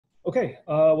Okay,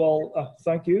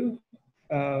 thank you,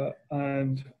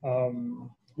 and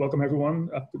welcome everyone.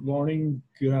 Good morning,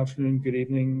 good afternoon, good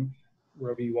evening,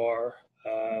 wherever you are.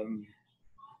 Um,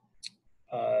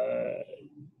 uh,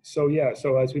 so as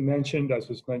was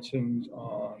mentioned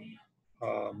on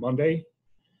Monday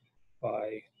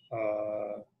by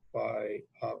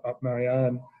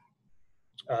Marianne,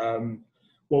 um,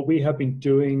 what we have been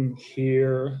doing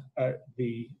here at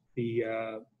the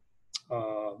uh,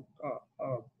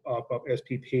 of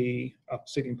SPP,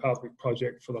 Signaling Pathway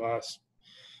Project for the last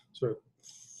sort of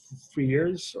 3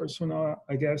 years or so now,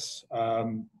 I guess,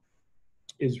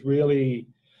 is really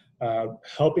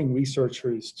helping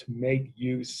researchers to make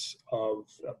use of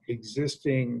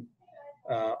existing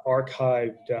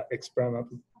archived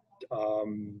experimental,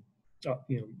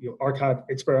 archived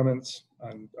experiments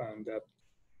and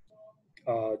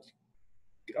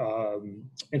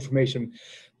information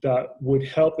that would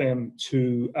help them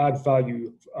to add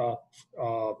value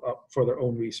for their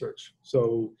own research.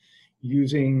 So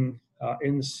using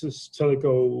in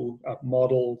silico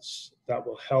models that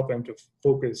will help them to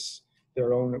focus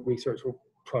their own research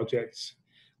projects,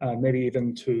 and maybe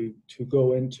even to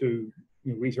go into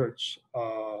research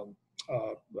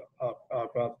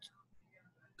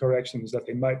directions that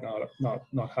they might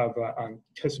not have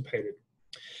anticipated.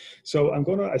 So I'm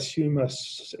going to assume a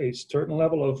certain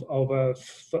level of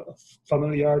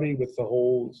familiarity with the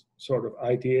whole sort of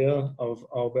idea of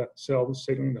cell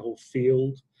signaling, the whole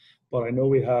field. But I know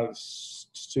we have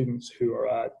students who are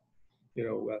at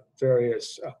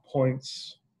various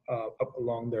points up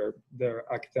along their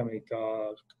academic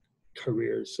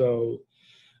careers. So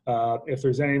if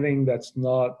there's anything that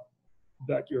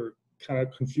you're kind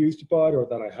of confused about or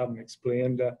that I haven't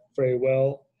explained very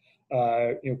well,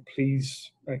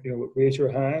 please raise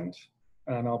your hand,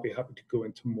 and I'll be happy to go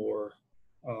into more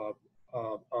of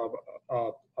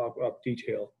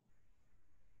detail.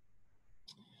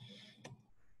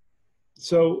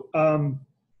 So,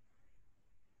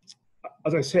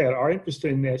 as I said, our interest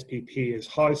in SPP is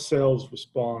how cells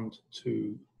respond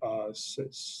to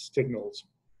signals.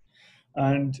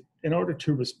 And in order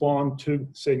to respond to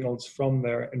signals from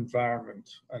their environment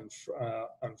and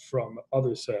from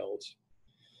other cells,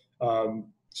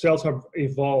 cells have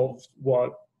evolved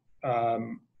what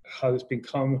has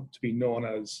become to be known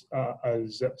as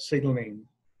signaling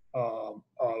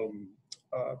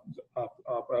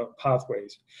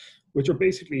pathways, which are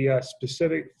basically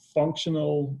specific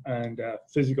functional and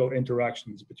physical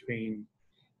interactions between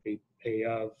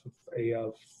a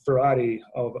variety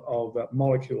of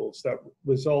molecules that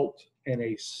result in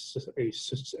a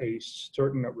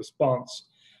certain response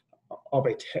of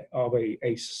a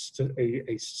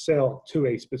cell to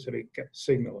a specific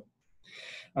signal.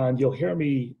 And you'll hear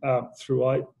me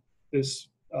throughout this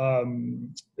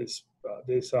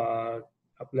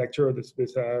lecture, this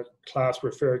class,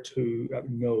 refer to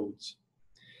nodes.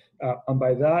 And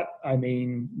by that, I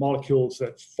mean molecules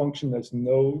that function as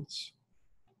nodes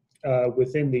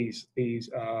within these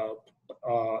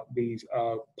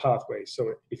pathways.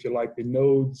 So if you like, the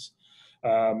nodes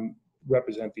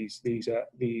represent these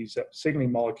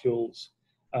signaling molecules,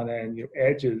 and then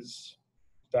edges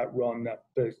that run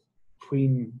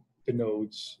between the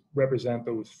nodes represent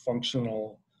those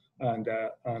functional and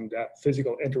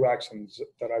physical interactions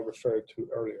that I referred to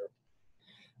earlier.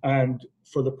 And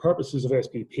for the purposes of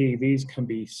SPP, these can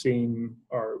be seen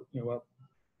or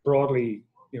broadly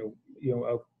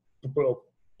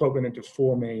broken into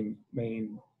four main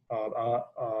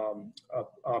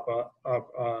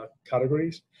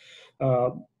categories.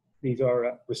 These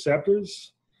are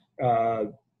receptors,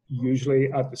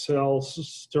 usually at the cell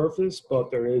surface,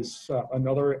 but there is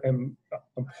another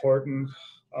important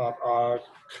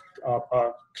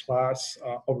class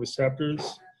of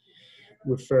receptors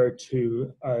referred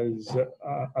to as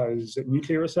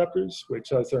nuclear receptors,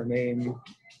 which, as their name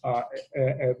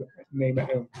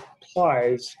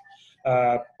implies,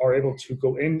 are able to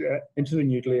go into the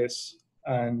nucleus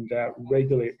and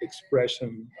regulate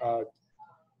expression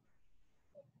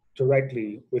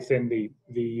directly within the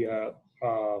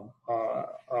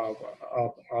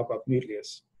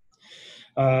nucleus.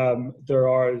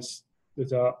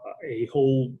 There's a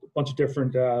whole bunch of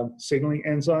different signaling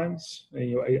enzymes.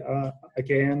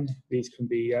 Again, these can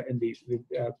be in the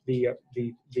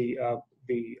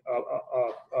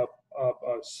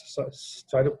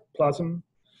cytoplasm,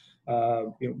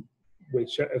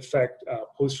 which affect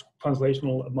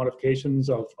post-translational modifications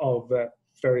of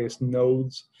various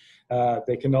nodes.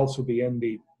 They can also be in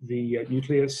the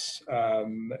nucleus.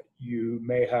 You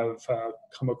may have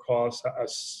come across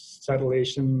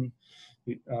acetylation,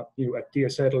 a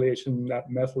deacetylation,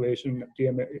 methylation,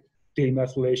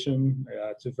 demethylation.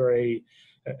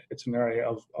 It's an area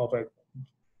of a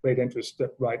great interest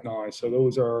right now. So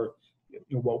those are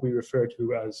what we refer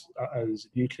to as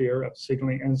nuclear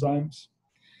signaling enzymes.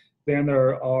 Then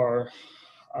there are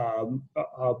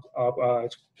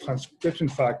transcription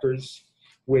factors,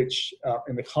 which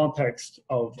in the context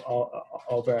of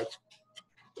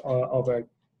a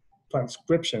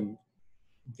transcription,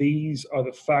 these are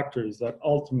the factors that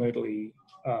ultimately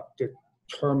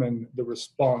determine the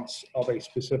response of a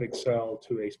specific cell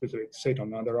to a specific signal.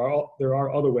 Now, there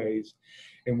are other ways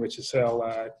in which a cell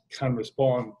can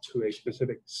respond to a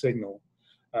specific signal.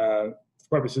 For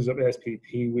purposes of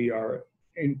SPP, we are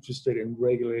interested in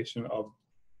regulation of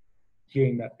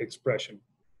gene expression.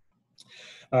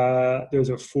 There's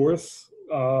a fourth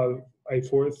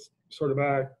sort of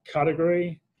a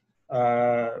category.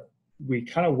 We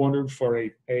kind of wondered for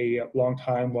a long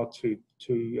time what to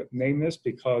name this,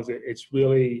 because it's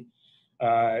really,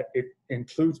 it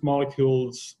includes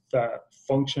molecules that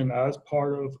function as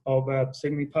part of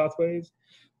signaling pathways,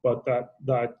 but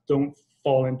that don't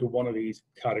fall into one of these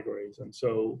categories. And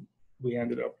so we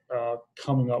ended up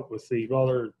coming up with the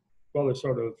rather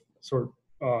sort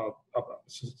of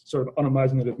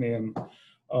unimaginative name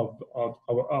of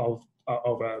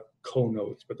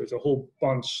co-nodes. But there's a whole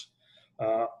bunch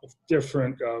of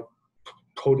different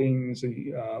proteins,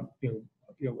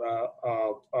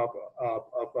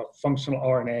 functional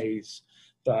RNAs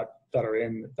that are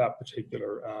in that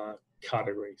particular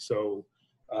category. So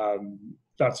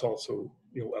that's also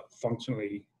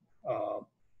functionally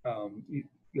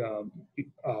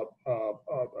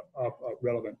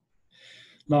relevant.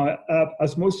 Now,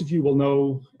 as most of you will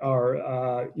know,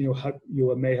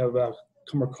 you may have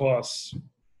come across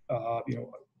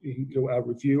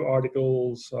review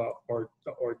articles or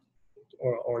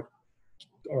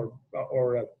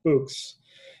books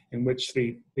in which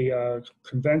the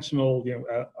conventional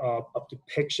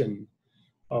depiction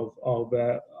of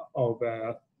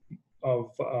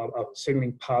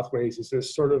signaling pathways is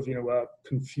this sort of a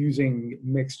confusing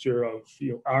mixture of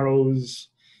arrows,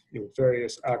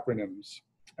 various acronyms,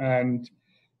 and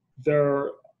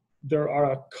there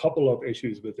are a couple of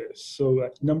issues with this. So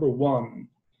number one,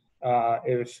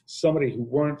 if somebody who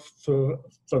weren't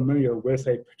familiar with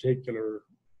a particular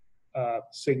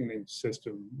signaling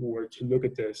system were to look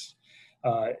at this,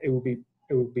 it would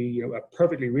be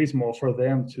perfectly reasonable for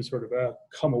them to sort of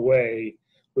come away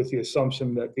with the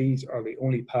assumption that these are the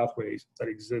only pathways that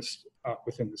exist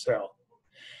within the cell.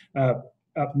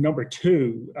 Number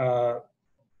two,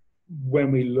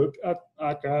 when we look at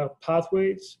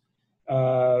pathways,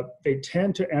 they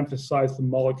tend to emphasize the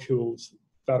molecules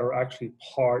that are actually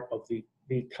part of the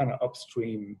kind of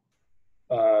upstream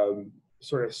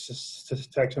sort of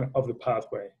section of the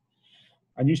pathway.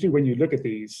 And usually when you look at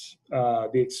these,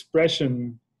 the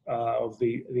expression of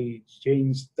the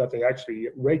genes that they actually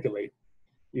regulate,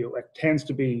 it tends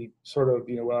to be sort of,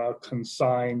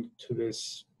 consigned to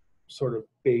this sort of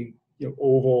big,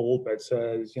 oval that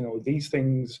says, these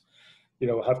things,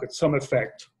 have got some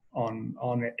effect on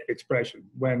expression,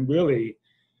 when really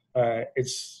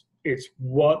it's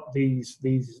what these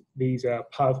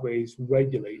pathways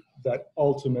regulate that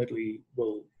ultimately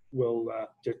will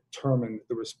determine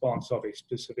the response of a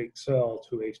specific cell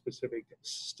to a specific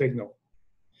signal.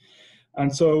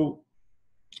 And so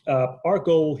our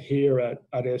goal here at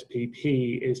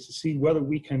SPP is to see whether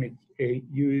we can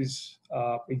use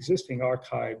existing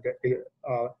archived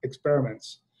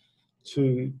experiments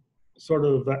to sort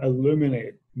of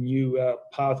illuminate new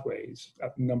pathways.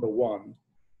 Number one,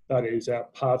 that is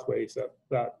pathways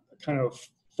that kind of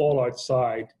fall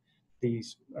outside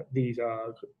these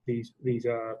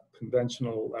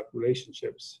conventional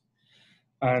relationships.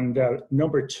 And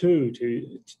number two,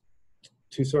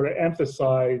 to sort of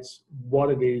emphasize what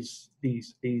it is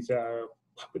these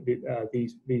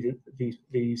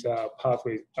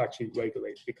pathways actually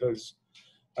regulate, because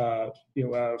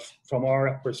from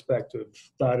our perspective,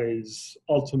 that is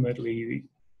ultimately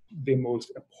the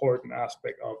most important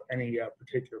aspect of any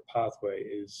particular pathway,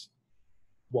 is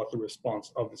what the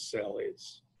response of the cell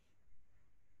is.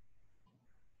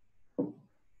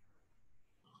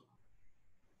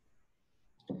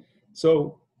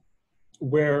 So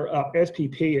where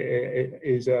SPP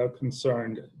is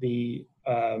concerned,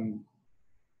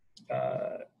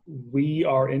 we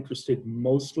are interested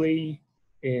mostly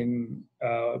in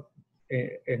a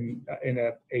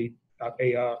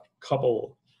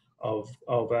couple of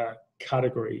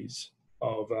categories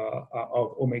of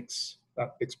omics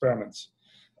experiments.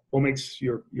 Omics,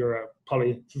 you're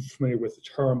probably familiar with the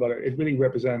term, but it really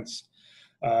represents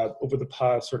over the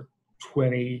past sort of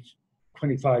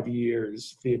 25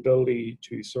 years, the ability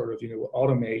to sort of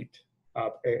automate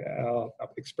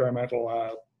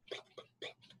experimental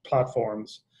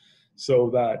platforms, so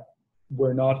that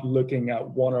we're not looking at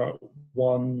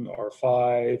one or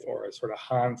five or a sort of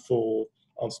handful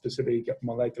of specific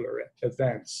molecular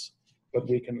events, but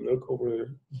we can look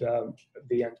over the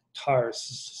entire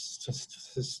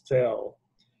cell,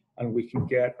 and we can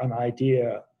get an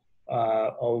idea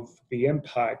of the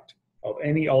impact of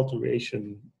any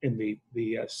alteration in the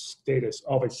status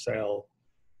of a cell,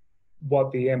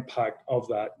 what the impact of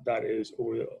that is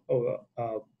over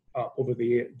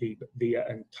the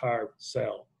entire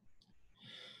cell.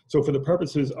 So for the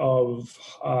purposes of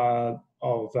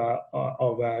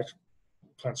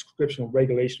transcriptional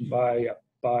regulation by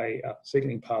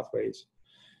signaling pathways,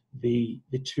 the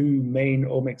two main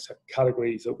omics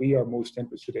categories that we are most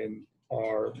interested in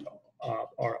are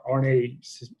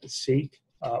RNA-seq,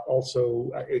 also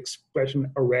expression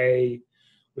array,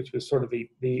 which was sort of the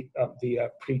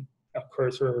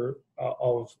precursor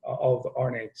of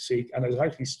RNA-seq, and is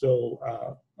actually still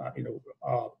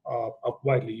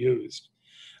widely used.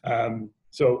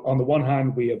 So on the one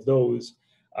hand, we have those,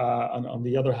 and on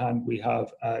the other hand, we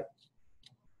have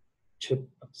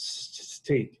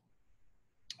ChIP-seq.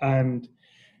 And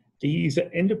these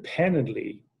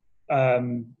independently,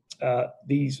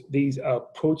 these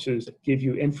approaches give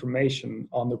you information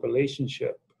on the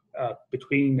relationship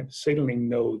between signaling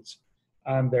nodes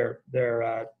and their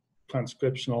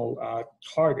transcriptional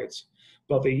targets,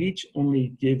 but they each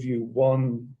only give you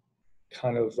one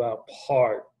kind of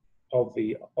part of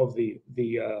the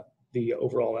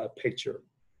overall picture.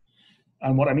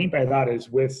 And what I mean by that is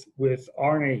with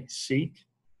RNA-seq,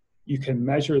 you can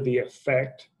measure the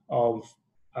effect of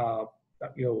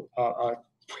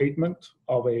treatment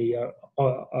of a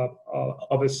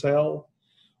cell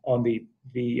on the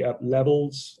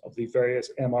levels of the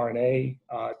various mRNA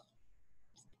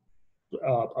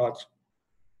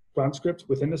transcripts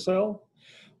within the cell,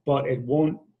 but it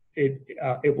won't.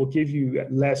 It will give you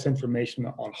less information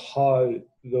on how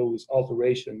those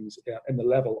alterations in the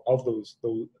level of those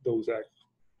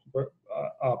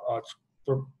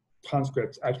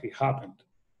transcripts actually happened.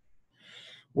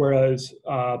 Whereas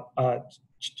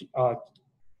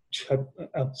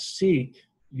seq,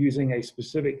 using a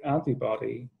specific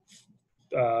antibody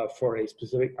for a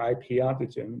specific IP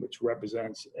antigen, which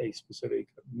represents a specific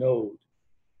node,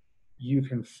 you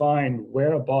can find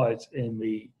whereabouts in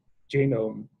the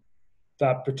genome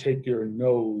that particular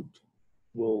node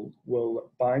will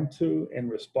bind to in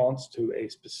response to a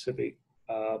specific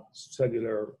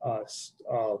cellular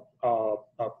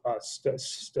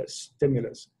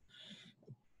stimulus.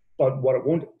 But what it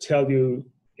won't tell you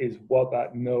is what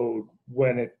that node,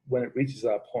 when it reaches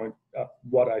that point,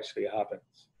 what actually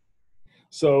happens.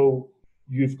 So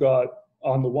you've got,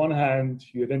 on the one hand,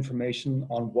 you have information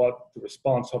on what the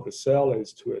response of the cell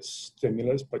is to a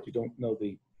stimulus, but you don't know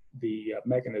the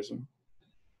mechanism.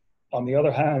 On the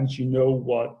other hand, you know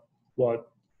what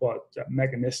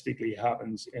mechanistically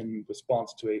happens in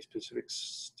response to a specific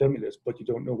stimulus, but you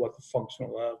don't know what the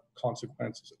functional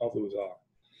consequences of those are.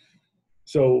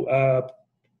 So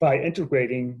by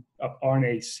integrating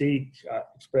RNA-seq,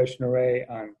 expression array,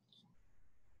 and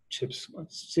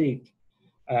ChIP-seq,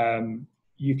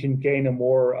 you can gain a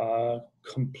more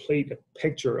complete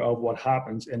picture of what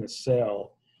happens in a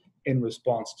cell in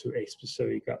response to a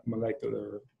specific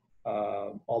molecular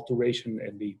alteration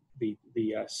in the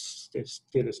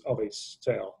status of a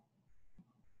cell.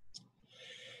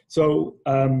 So,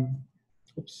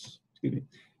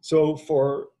 So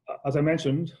for, as I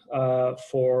mentioned,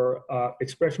 for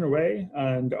expression array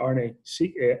and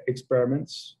RNA-seq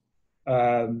experiments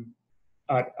at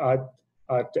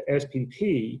the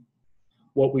SPP,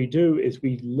 what we do is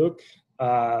we look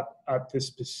at the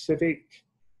specific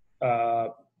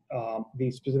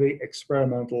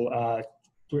experimental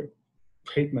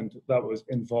treatment that was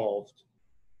involved.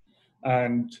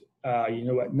 And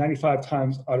at 95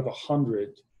 times out of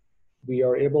 100, we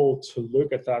are able to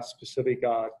look at that specific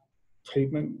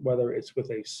treatment, whether it's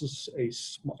with a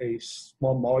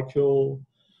small molecule,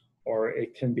 or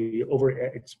it can be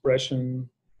overexpression,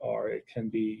 or it can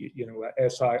be a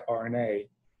siRNA.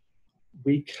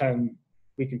 We can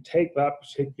take that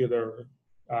particular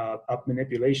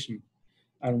manipulation,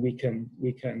 and we can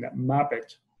map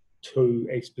it to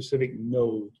a specific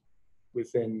node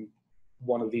within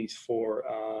one of these four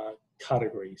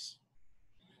categories.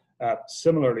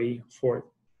 Similarly, for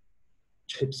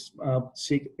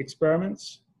ChIP-seq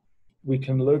experiments, we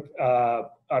can look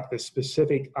at the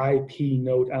specific IP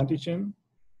node antigen,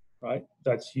 right,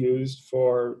 that's used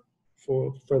for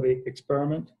the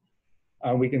experiment,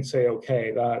 and we can say,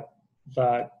 okay,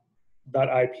 that that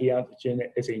IP antigen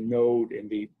is a node in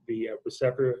the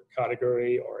receptor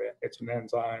category, or it's an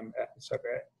enzyme, et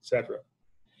cetera, et cetera.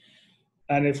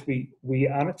 And if we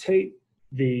annotate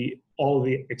all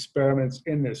the experiments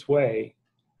in this way,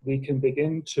 we can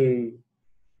begin to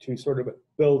sort of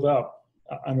build up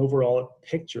an overall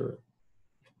picture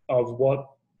of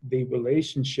what the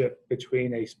relationship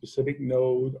between a specific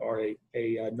node or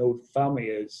a node family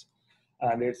is,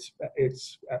 and its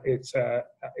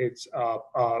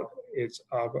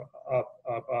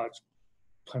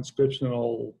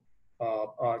transcriptional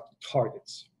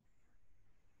targets.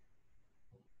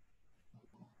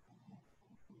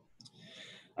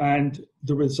 And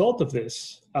the result of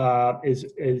this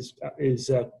is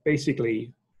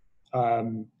basically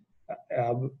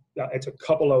it's a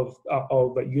couple of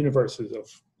universes of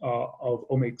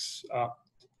omics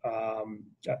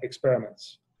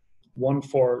experiments. One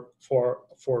for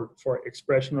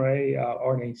expression array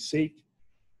RNA-seq,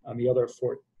 and the other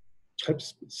for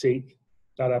TRIPS-seq,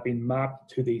 that have been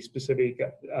mapped to the specific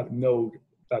node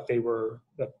that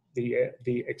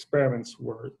the experiments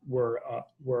were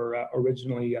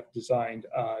originally designed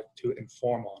to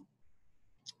inform on.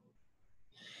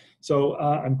 So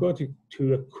I'm going to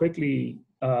quickly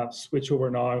switch over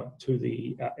now to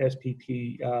the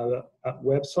SPP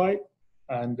website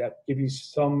and give you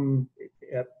some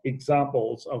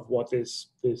examples of what this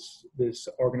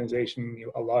organization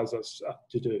allows us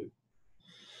to do.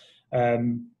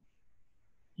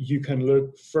 You can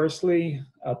look firstly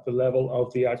at the level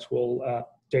of the actual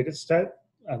data set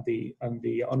and the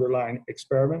underlying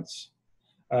experiments.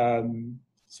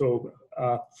 So,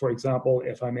 for example,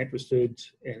 if I'm interested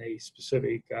in a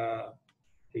specific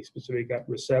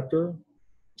receptor,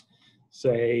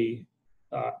 say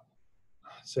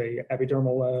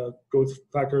epidermal growth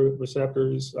factor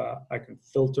receptors, I can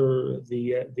filter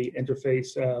the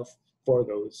interface for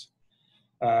those,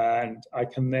 and I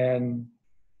can then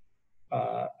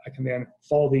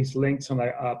follow these links, and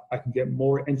I can get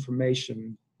more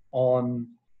information on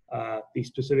the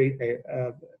specific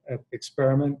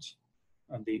experiment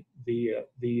and the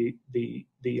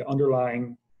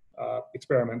underlying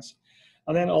experiments,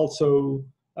 and then also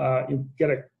you get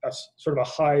a sort of a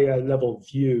high level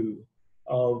view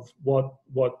of what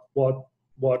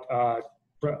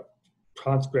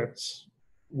transcripts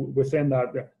within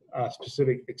that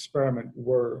specific experiment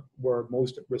were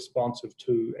most responsive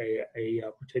to a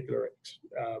particular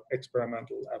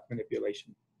experimental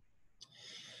manipulation.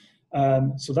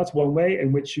 So that's one way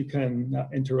in which you can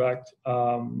interact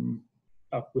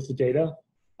with the data.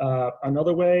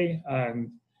 Another way,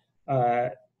 and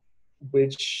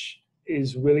which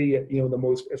is really the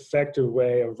most effective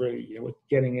way of really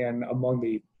getting in among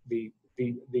the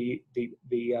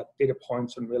data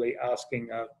points and really asking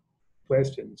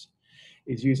questions,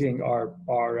 is using our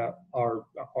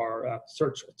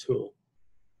search tool,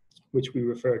 which we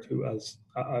refer to as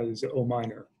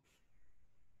OMiner.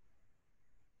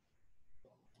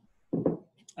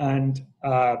 And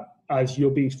as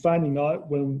you'll be finding out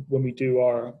when we do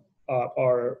our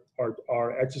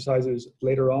exercises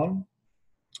later on,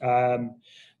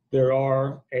 there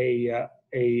are a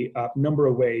number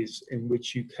of ways in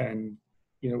which you can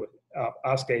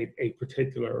ask a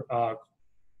particular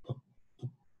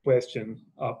question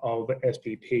of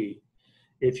SPP.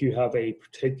 If you have a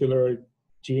particular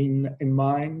gene in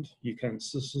mind, you can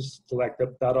select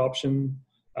that option.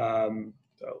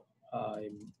 So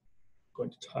I'm going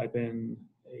to type in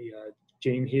a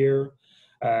gene here.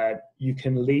 You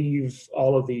can leave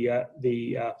all of the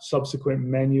subsequent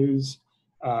menus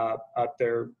at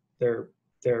their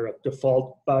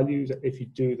default values. If you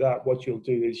do that, what you'll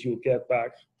do is you'll get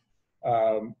back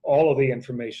all of the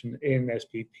information in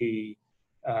SPP,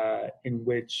 in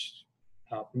which,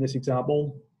 in this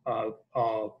example,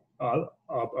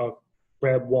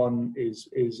 Reb1 is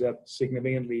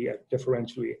significantly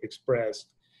differentially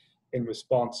expressed in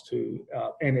response to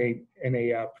in a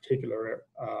particular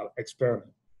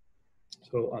experiment.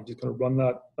 So I'm just going to run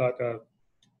that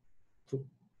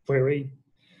query.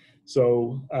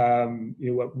 So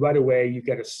right away you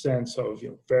get a sense of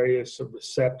various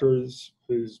receptors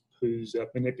whose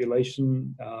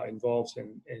manipulation involves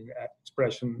in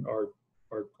expression or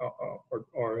a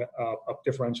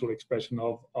differential expression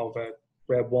of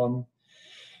Reb1.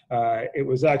 I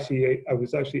was actually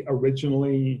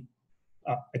originally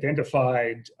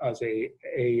identified as a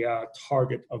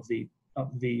target of the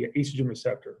estrogen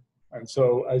receptor, and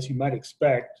so as you might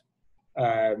expect,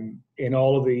 in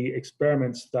all of the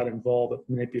experiments that involve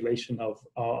manipulation of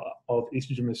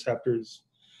estrogen receptors,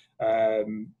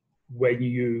 when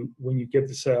you give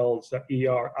the cells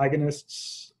ER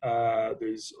agonists,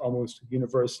 there's almost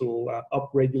universal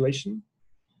upregulation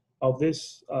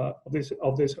this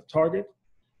target.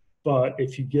 But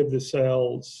if you give the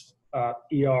cells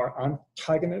ER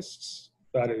antagonists,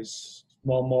 that is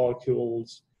small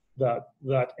molecules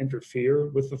that interfere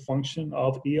with the function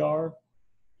of ER,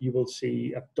 you will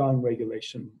see a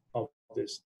downregulation of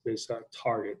this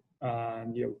target.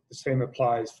 And the same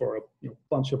applies for a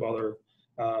bunch of other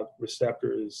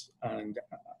receptors and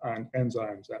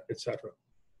enzymes, etc.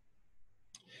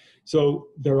 So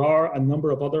there are a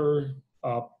number of other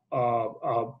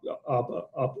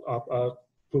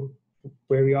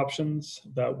query options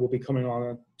that will be coming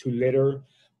on to later,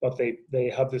 but they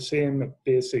have the same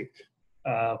basic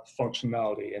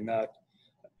functionality in that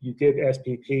you give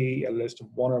SPP a list of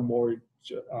one or more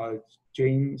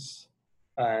genes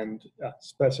and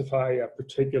specify a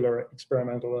particular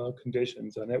experimental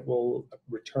conditions, and it will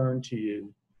return to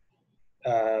you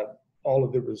all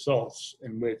of the results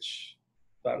in which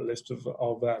that list of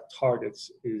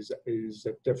targets is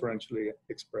differentially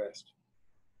expressed.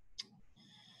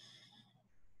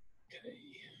 Okay.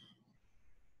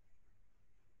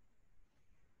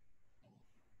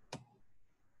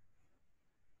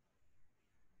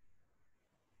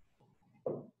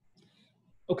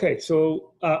 Okay,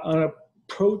 so an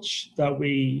approach that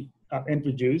we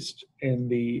introduced in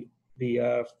the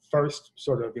first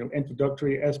sort of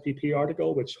introductory SPP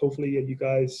article, which hopefully you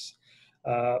guys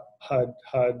had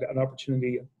an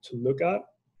opportunity to look at,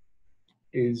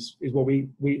 is what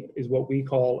we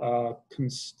call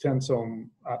consensome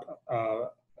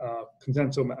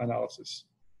analysis.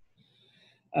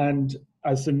 And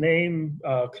as the name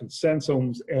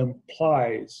consensomes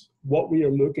implies, what we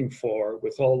are looking for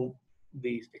with all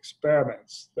these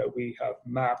experiments that we have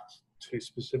mapped to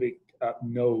specific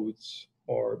nodes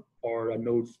or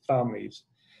node families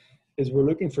is we're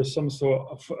looking for some sort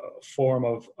of form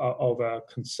of a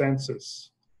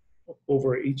consensus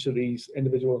over each of these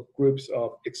individual groups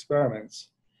of experiments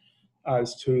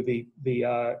as to the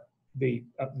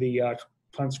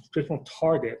transcriptional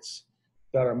targets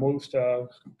that are most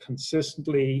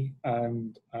consistently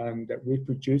and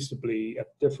reproducibly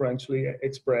differentially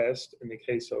expressed in the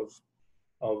case of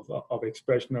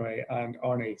expression array and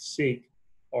RNA-seq,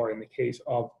 or in the case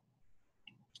of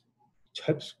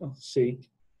ChIP-seq,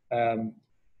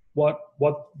 what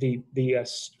the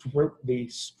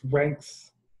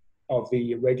strength of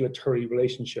the regulatory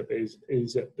relationship is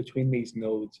between these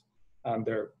nodes and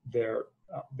their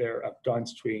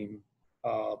downstream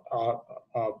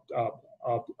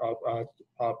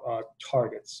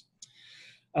targets.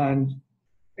 And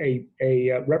a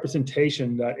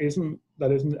representation that isn't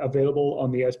available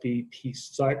on the SPP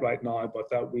site right now, but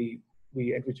that we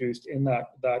introduced in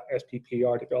that SPP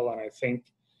article, and I think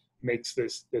makes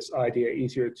this idea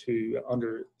easier to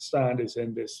understand, is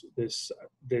in this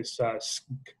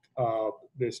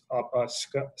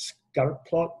scatter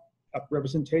plot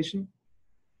representation.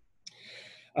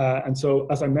 And so,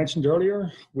 as I mentioned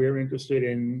earlier, we're interested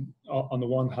in, on the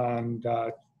one hand,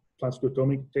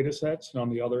 transcriptomic data sets, and on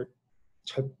the other,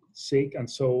 ChIP-seq. And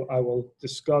so I will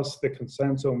discuss the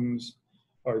consensomes,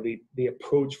 or the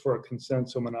approach for a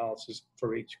consensome analysis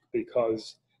for each,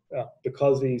 because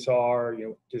these are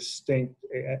distinct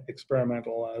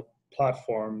experimental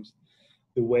platforms.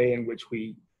 The way in which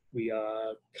we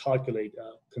calculate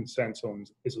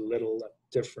consensomes is a little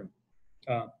different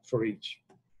for each.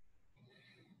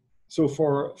 So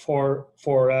for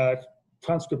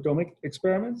transcriptomic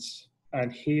experiments,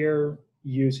 and here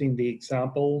using the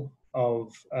example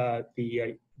of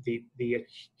the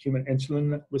human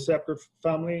insulin receptor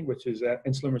family, which is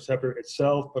insulin receptor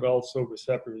itself, but also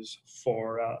receptors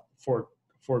for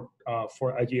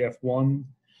IGF-1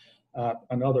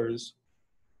 and others.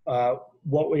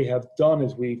 What we have done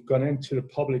is we've gone into the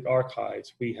public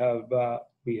archives. We have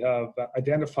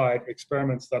identified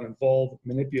experiments that involve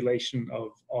manipulation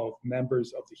of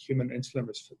members of the human insulin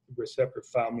receptor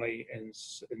family in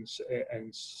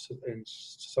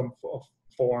some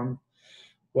form,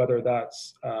 whether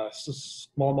that's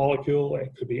small molecule,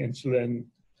 it could be insulin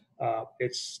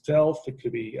itself, it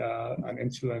could be an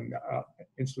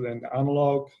insulin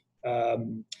analog.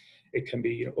 It can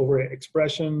be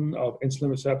overexpression of insulin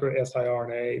receptor,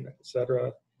 siRNA,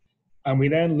 etc. And we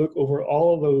then look over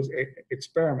all of those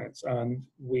experiments, and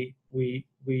we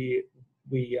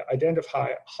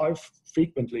identify how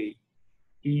frequently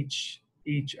each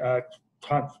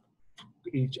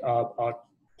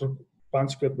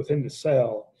transcript within the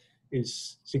cell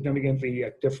is significantly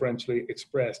differentially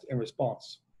expressed in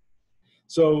response.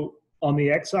 So on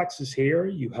the x-axis here,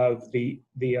 you have the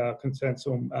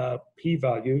consensome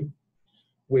p-value,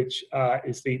 which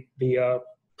is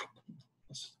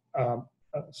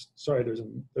sorry, there's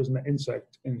an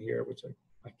insect in here which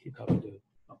I keep having to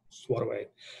swat away.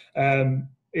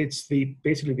 It's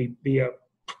basically the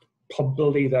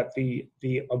probability that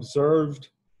the observed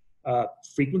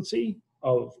frequency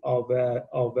of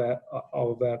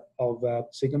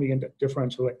significant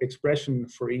differential expression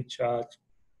for each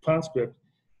transcript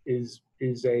is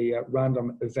a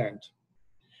random event.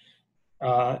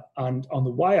 And on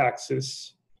the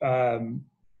y-axis,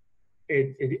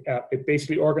 it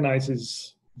basically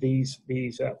organizes these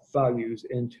values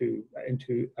into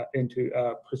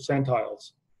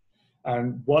percentiles.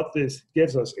 And what this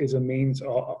gives us is a means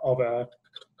of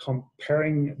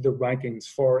comparing the rankings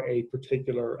for a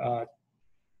particular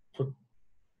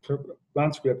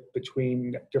transcript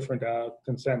between different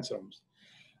consensums.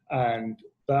 And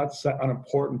that's an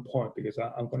important point, because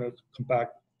I'm going to come back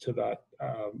to that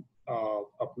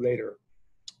up later.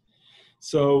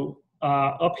 So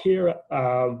up here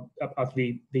at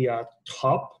the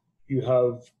top, you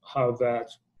have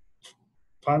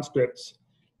transcripts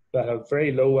that have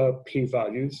very low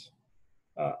p-values,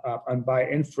 and by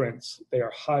inference, they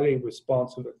are highly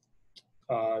responsive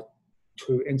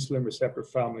to insulin receptor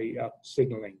family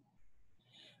signaling.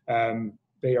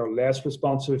 They are less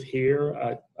responsive here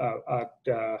at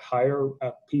higher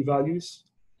p-values,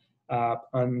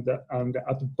 and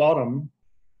at the bottom,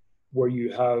 where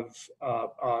you have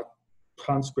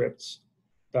transcripts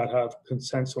that have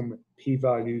consensum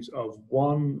p-values of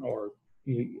 1 or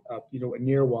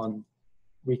near 1,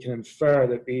 we can infer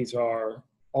that these are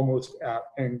almost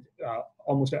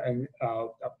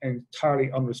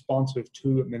entirely unresponsive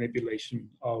to manipulation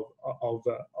of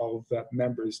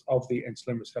members of the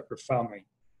insulin receptor family.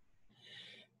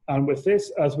 And with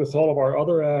this, as with all of our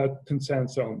other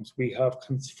consensomes, we have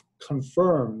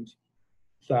confirmed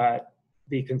that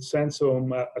the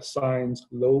consensome assigns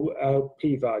low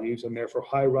p-values and therefore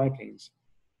high rankings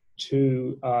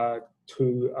to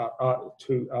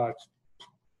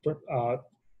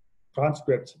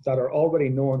transcripts that are already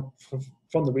known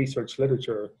from the research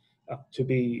literature to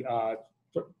be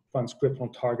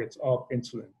transcriptional targets of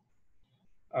insulin.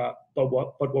 But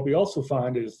what we also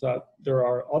find is that there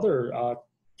are other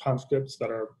transcripts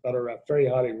that are very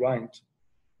highly ranked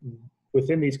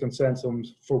within these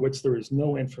consensomes for which there is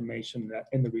no information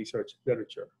in the research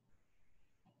literature.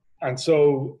 And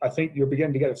so I think you're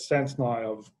beginning to get a sense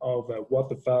now of what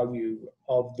the value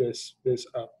of this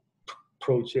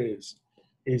approach is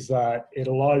that it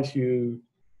allows you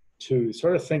to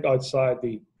sort of think outside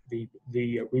the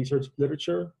research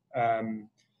literature,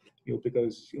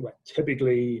 because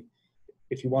typically,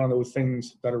 if you want to know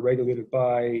things that are regulated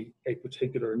by a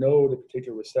particular node, a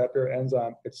particular receptor,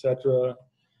 enzyme, etc.,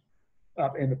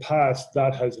 in the past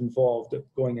that has involved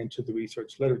going into the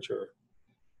research literature.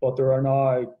 But there are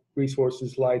now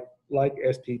resources like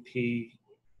SPP,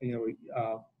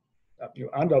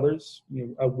 and others.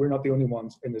 We're not the only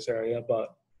ones in this area,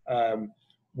 but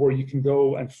where you can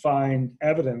go and find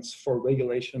evidence for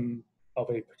regulation of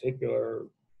a particular,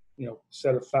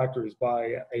 set of factors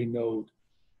by a node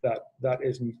that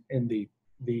isn't in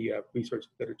the research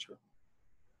literature.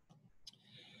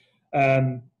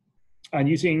 And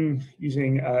using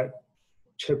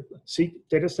chip-seq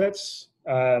data sets,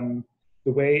 the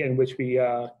way in which we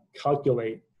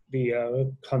calculate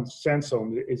the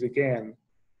consensome is, again,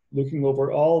 looking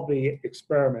over all the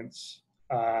experiments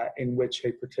in which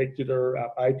a particular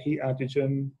IP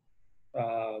antigen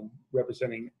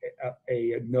representing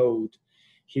a node,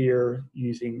 here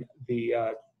using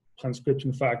the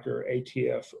transcription factor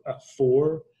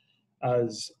ATF4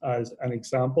 as an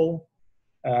example.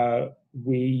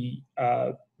 We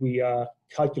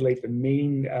calculate the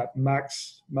mean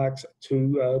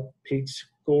max2 peak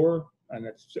score, and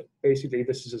it's basically,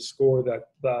 this is a score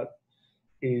that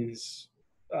is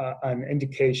an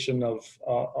indication of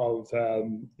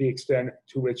the extent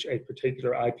to which a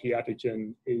particular IP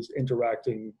antigen is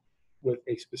interacting with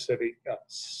a specific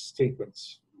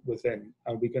sequence within,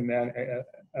 and we can then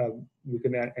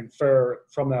infer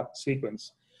from that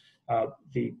sequence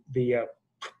the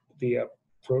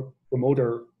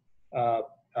promoter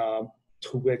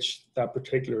to which that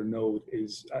particular node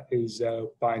is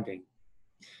binding.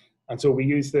 And so we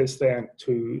use this then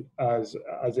as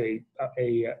a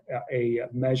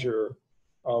measure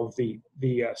of the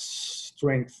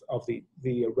strength of the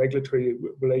regulatory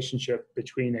relationship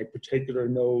between a particular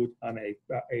node and a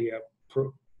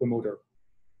promoter.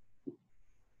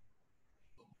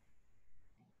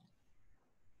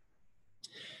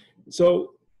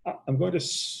 So I'm going to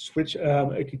switch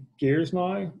gears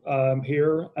now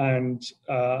here, and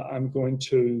I'm going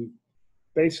to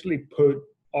basically put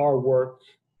our work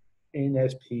in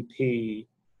SPP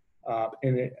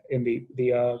in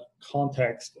the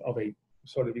context of a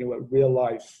sort of a real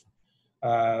life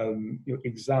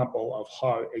example of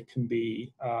how it can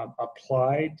be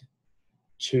applied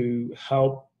to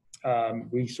help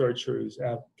researchers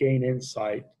gain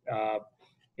insight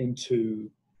into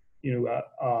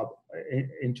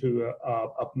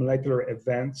molecular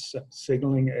events,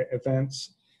 signaling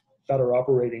events that are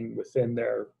operating within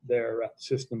their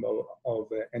system of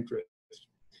interest.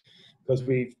 Because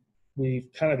we've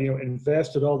kind of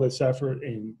invested all this effort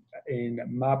in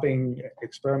mapping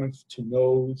experiments to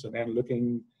nodes, and then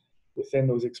looking within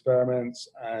those experiments,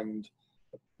 and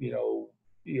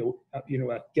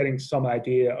getting some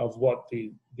idea of what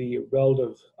the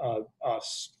relative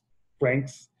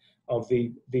strength of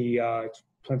the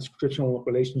transcriptional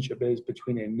relationship is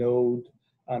between a node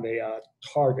and a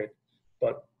target.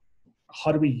 But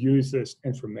how do we use this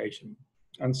information?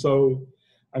 And so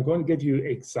I'm going to give you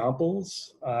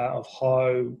examples of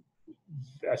how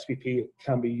SPP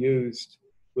can be used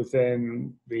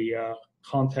within the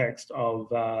context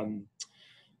of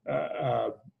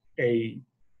a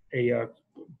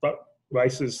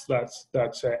crisis that's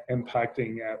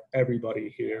impacting everybody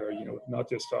here. Not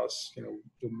just us.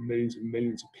 The millions and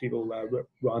millions of people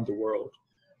around the world,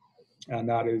 and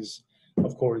that is,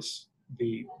 of course,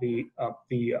 the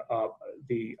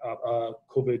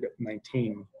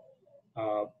COVID-19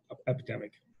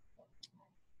 epidemic.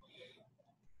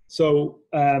 So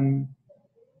when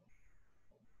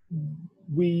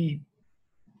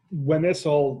this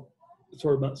all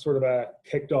sort of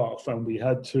kicked off, and we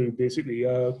had to basically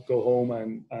go home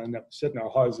and sit in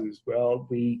our houses, well,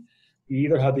 we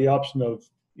either had the option of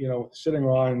sitting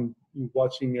around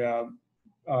watching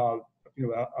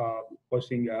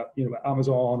watching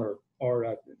Amazon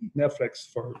or Netflix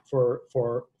for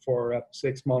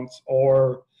 6 months,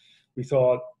 or we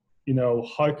thought,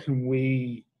 how can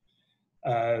we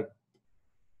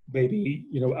maybe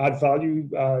add value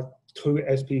to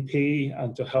SPP,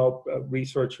 and to help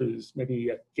researchers maybe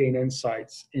gain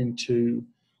insights into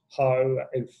how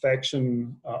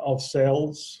infection of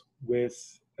cells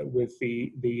with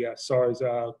the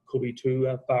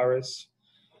SARS-CoV-2 virus,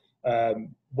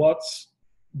 what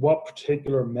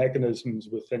particular mechanisms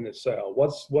within the cell,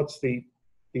 what's the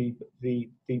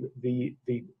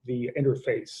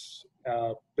interface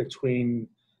between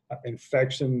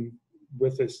infection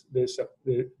with this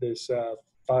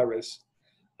virus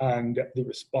and the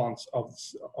response of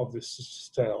the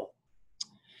cell.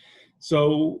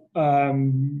 So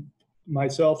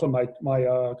myself and my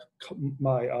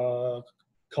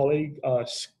colleague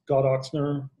Scott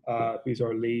Oxner, who's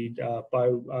our lead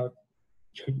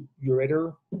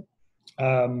curator,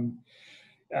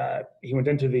 he went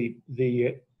into the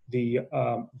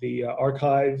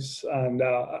archives and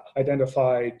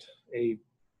identified a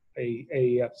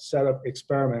set of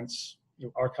experiments,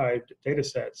 archived data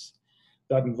sets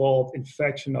that involved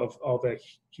infection of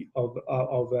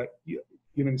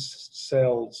human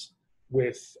cells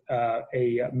with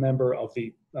a member of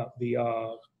the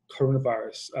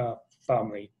coronavirus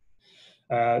family.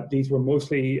 These were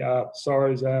mostly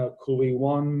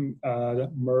SARS-CoV-1,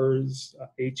 MERS,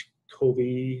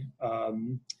 HCoV.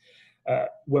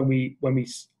 When we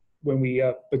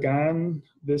began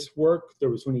this work, there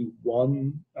was only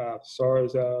one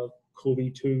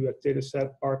SARS-CoV-2 data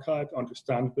set archived,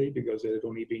 understandably, because it had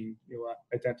only been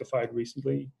identified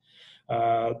recently.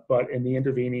 But in the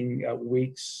intervening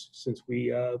weeks since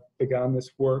we began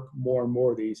this work, more and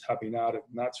more of these have been added,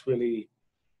 and that's really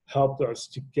helped us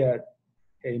to get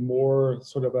a more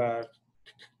sort of a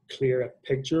clear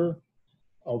picture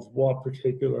of what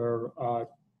particular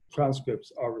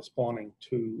transcripts are responding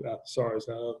to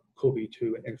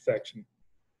SARS-CoV-2 infection.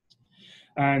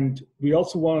 And we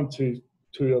also wanted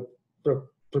to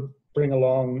bring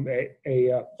along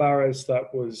a virus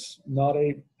that was not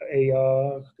a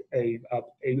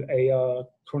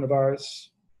coronavirus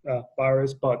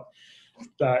virus, but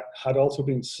that had also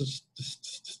been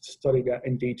studied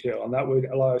in detail, and that would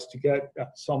allow us to get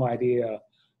some idea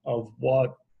of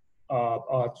what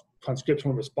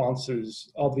transcriptional responses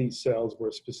of these cells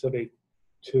were specific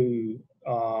to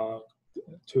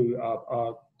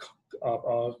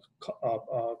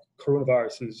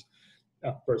coronaviruses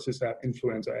versus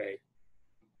influenza A.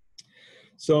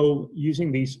 So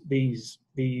using these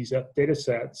data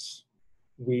sets,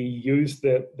 we use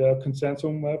the consensus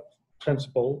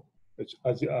principle, which,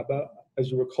 as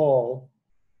you recall,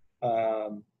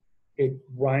 it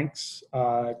ranks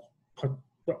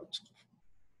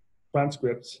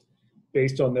transcripts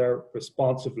based on their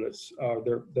responsiveness,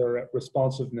 their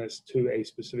responsiveness to a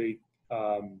specific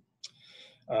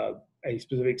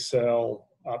cell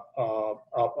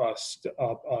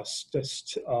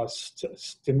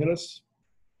stimulus.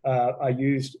 I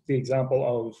used the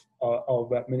example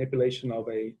of manipulation of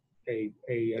a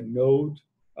node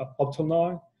up till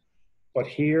now, but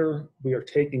here we are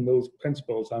taking those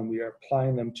principles and we are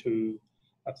applying them to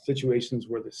situations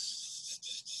where the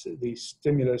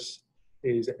stimulus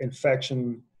is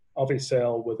infection of a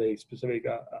cell with a specific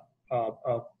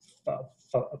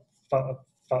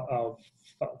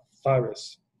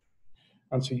virus.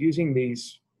 And so using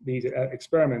these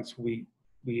experiments, we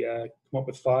come up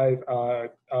with 5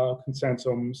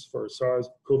 consensomes for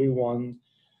SARS-CoV-1,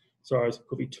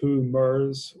 SARS-CoV-2,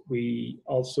 MERS. We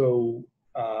also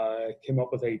came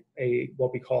up with a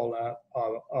what we call a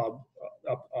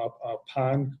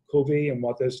pan-CoV, and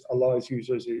what this allows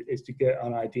users is to get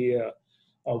an idea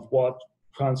of what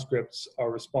transcripts are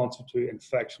responsive to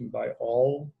infection by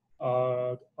all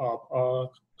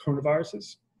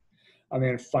coronaviruses, and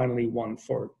then finally one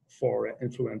for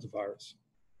influenza virus.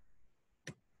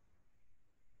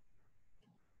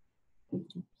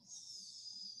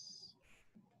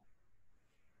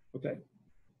 Okay.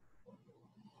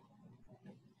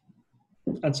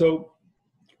 And so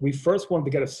we first wanted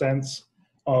to get a sense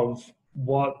of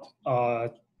what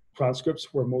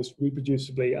transcripts were most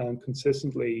reproducibly and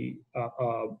consistently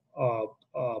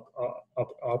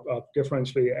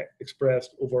differentially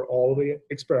expressed over all of the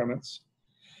experiments.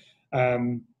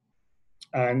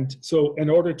 And so in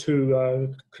order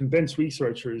to convince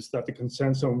researchers that the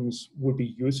consensomes would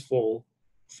be useful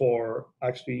for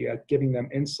actually giving them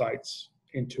insights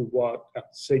into what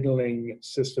signaling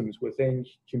systems within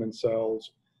human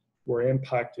cells were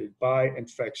impacted by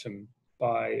infection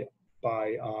by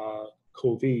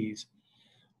CoVs,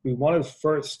 we wanted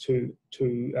first to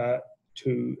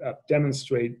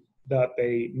demonstrate that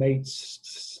they made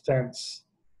sense,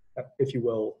 if you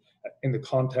will, in the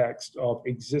context of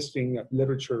existing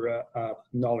literature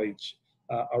knowledge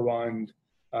around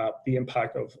the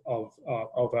impact of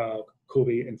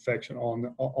COVID infection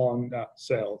on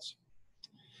cells.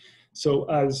 So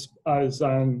as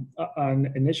an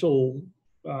initial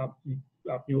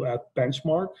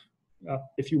benchmark,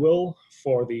 if you will,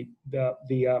 for the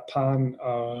pan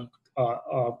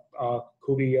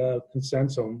COVID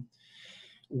consensome,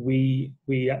 we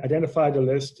identified a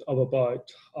list of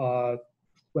about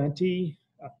 20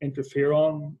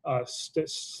 interferon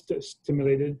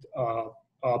stimulated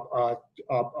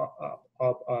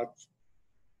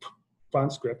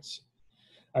transcripts,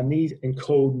 and these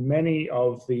encode many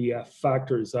of the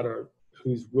factors that are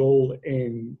whose role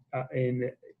in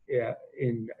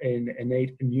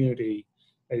innate immunity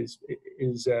is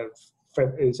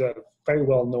very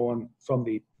well known from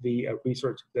the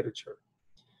research literature.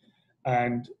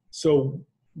 And so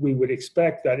we would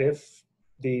expect that if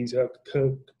these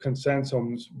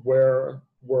consensomes were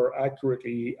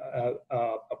accurately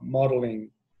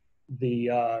modeling the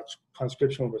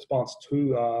transcriptional response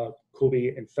to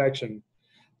COVID infection,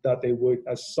 that they would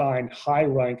assign high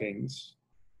rankings.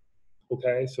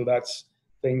 Okay, so that's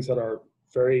things that are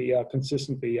very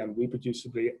consistently and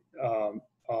reproducibly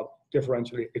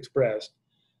differentially expressed.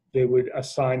 They would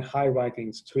assign high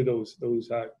rankings to those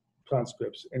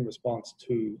transcripts in response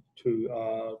to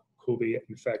COVID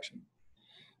infection.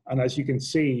 And as you can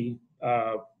see,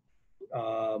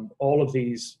 all of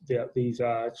these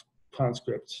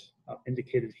transcripts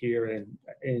indicated here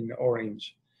in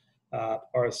orange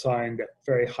are assigned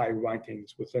very high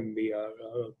rankings within the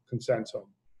consensome.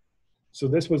 So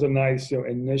this was a nice,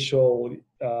 initial,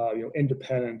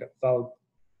 independent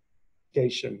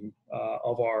validation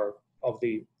of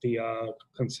the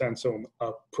consensome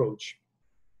approach.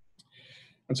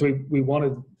 And so we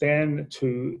wanted then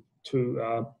to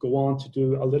go on to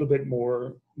do a little bit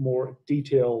more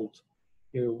detailed,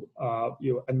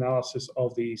 analysis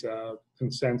of these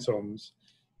consensomes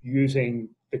using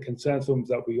the consensomes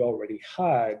that we already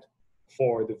had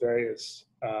for the various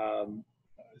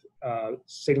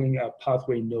signaling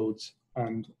pathway nodes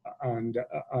and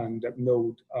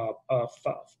node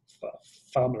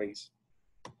families.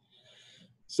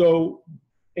 So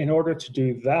in order to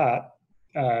do that,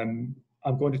 I'm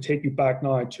going to take you back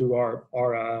now to our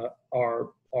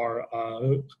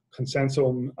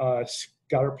consensome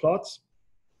scatter plots.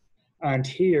 And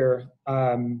here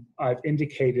I've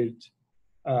indicated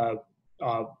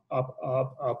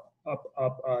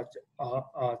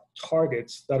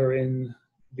targets that are in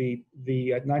the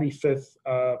 95th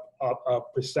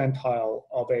percentile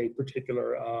of a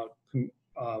particular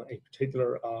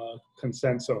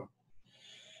consensome.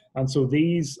 And so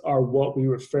these are what we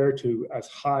refer to as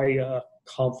high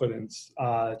confidence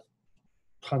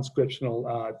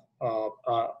transcriptional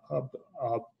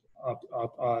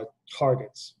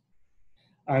targets.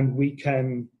 And we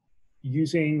can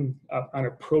using an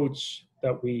approach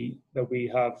that we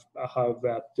have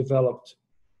developed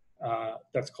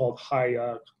that's called high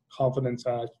confidence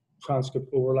transcript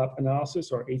overlap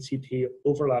analysis, or HCT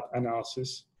overlap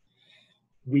analysis,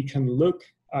 we can look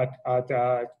at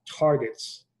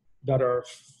targets that are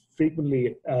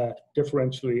frequently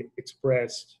differentially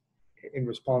expressed in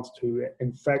response to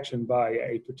infection by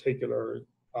a particular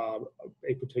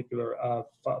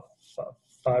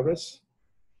virus,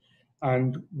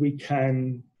 and we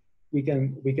can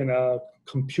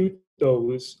compute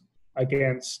those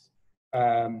against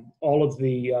all of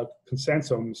the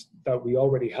consensomes that we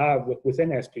already have within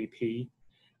SPP,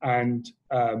 and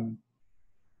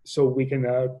so we can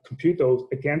compute those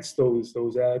against those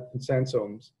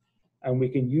consensomes, and we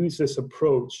can use this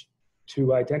approach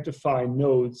to identify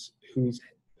nodes whose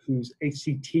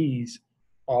HCTs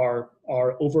are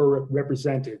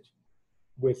overrepresented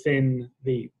within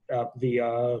the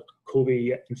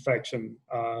COVID infection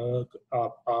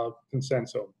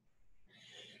consensome.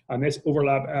 And this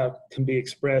overlap can be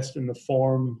expressed in the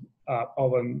form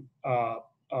of an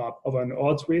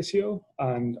odds ratio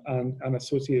and an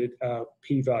associated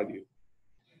p-value.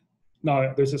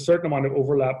 Now, there's a certain amount of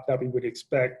overlap that we would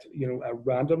expect,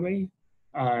 randomly,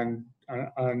 and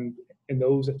in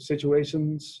those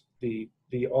situations, the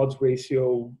odds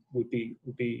ratio would be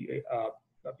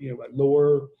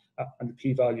lower, and the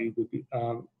p-value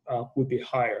would be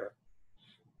higher.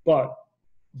 But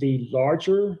the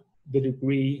larger the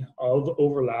degree of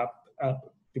overlap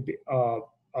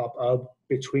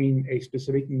between a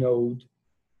specific node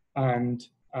and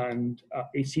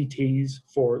HCTs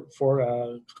for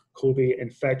COVID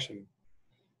infection,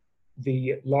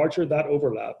 the larger that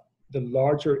overlap, the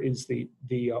larger is the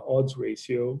odds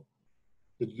ratio,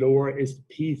 the lower is the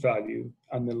p-value,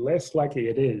 and the less likely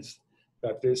it is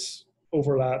that this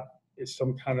overlap is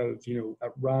some kind of a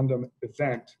random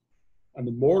event, and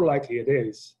the more likely it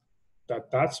is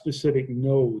that specific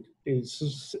node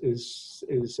is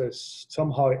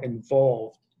somehow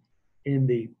involved in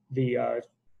the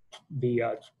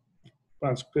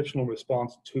transcriptional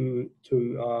response to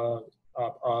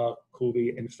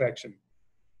COVID infection.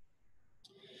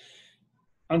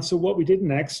 And so what we did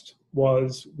next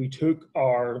was we took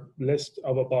our list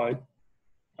of about,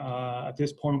 at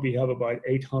this point we have about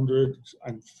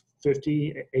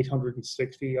 850,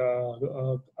 860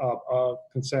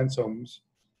 consensomes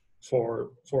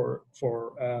for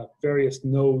various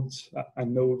nodes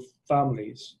and node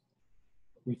families.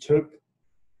 We took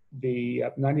the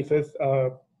 95th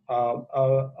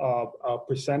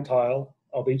percentile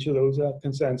of each of those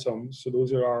consensomes, so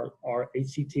those are our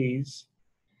HCTs,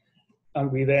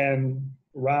 and we then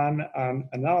ran an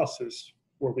analysis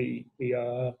where we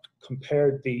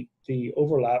compared the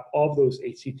overlap of those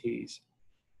HCTs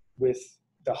with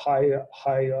the high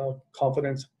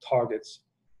confidence targets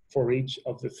for each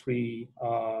of the three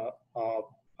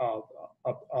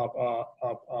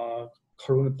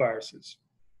coronaviruses.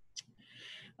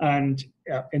 And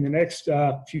in the next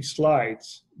few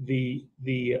slides, the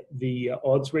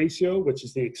odds ratio, which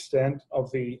is the extent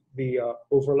of the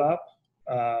overlap,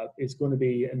 is going to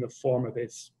be in the form of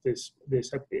this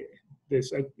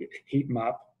heat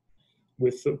map,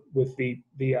 with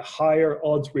the higher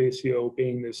odds ratio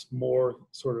being this more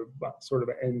sort of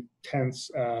intense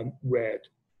red.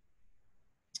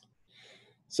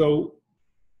 So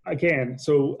again,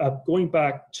 going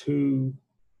back to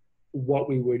what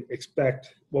we would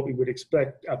expect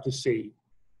to see,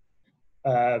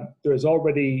 there's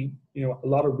already a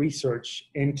lot of research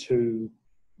into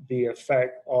the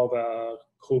effect of a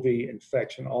COVID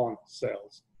infection on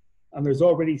cells, and there's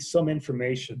already some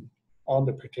information on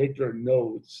the particular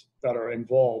nodes that are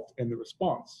involved in the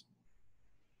response.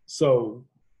 So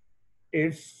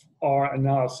if our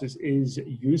analysis is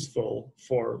useful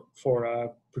for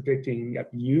predicting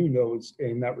new nodes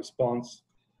in that response,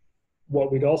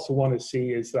 what we'd also want to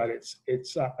see is that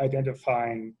it's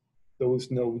identifying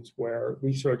those nodes where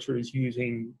researchers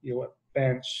using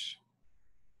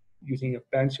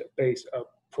bench-based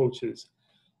approaches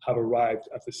have arrived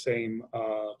at the same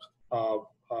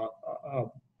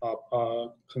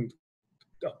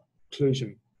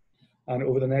conclusion. And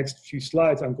over the next few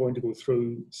slides, I'm going to go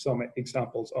through some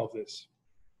examples of this.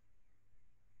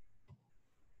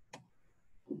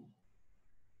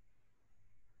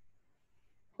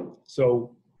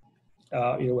 So,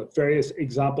 various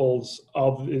examples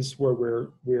of this where we're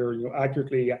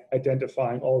accurately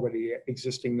identifying already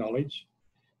existing knowledge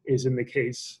is in the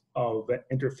case of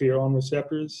interferon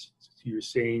receptors. So you're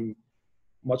seeing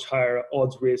much higher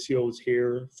odds ratios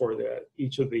here for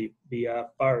each of the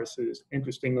viruses.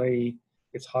 Interestingly,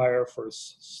 it's higher for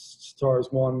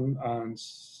SARS-1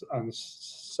 and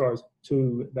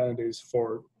SARS-2 than it is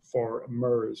for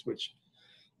MERS, which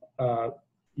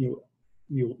you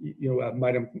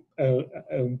might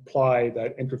imply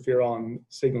that interferon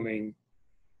signaling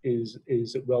is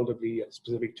relatively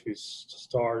specific to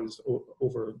SARS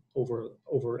over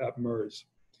MERS.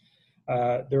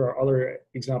 There are other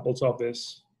examples of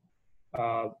this.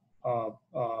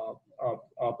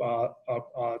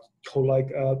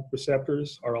 Toll-like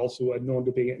receptors are also known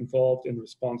to be involved in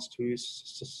response to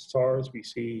SARS. We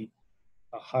see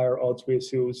higher odds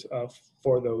ratios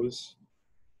for those.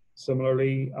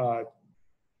 Similarly,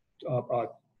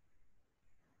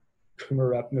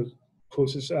 tumor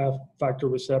necrosis factor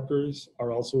receptors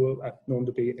are also known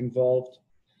to be involved,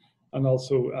 and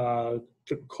also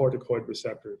corticoid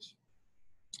receptors.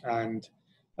 And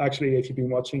actually, if you've been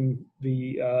watching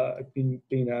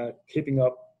keeping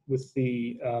up with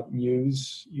the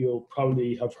news, you'll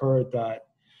probably have heard that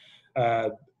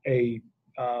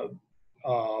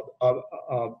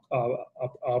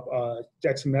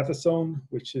dexamethasone,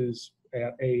 which is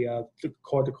a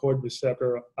corticoid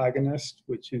receptor agonist,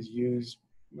 which is used,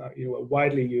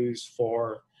 widely used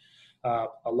for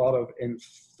a lot of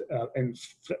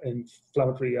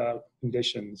inflammatory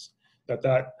conditions,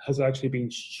 that has actually been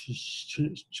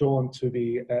shown to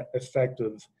be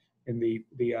effective in the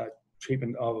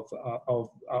treatment of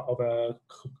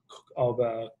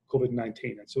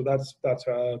COVID-19, and so that's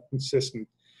consistent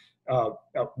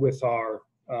with our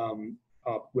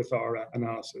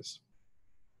analysis.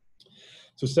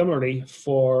 So similarly,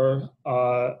 for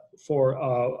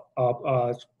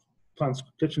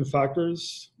transcription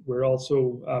factors, we're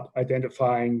also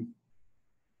identifying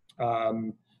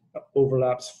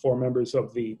overlaps for members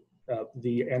of the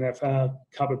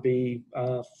NF-kappa B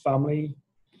family.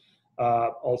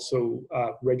 Also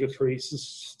regulatory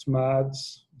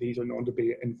STIMADs, these are known to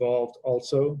be involved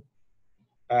also,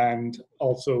 and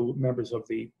also members of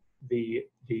the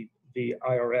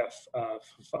IRF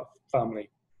family.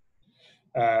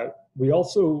 We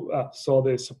also saw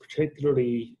this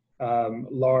particularly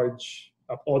large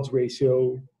odds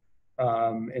ratio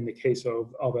in the case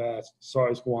of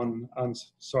SARS-1 and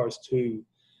SARS-2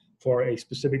 for a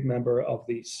specific member of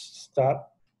the STAT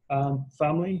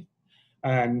family.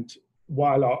 And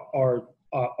while our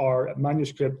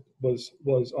manuscript was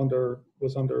under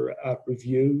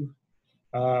review,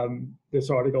 this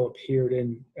article appeared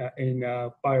in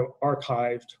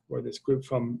bioRxiv, where this group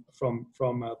from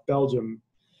Belgium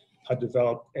had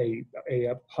developed a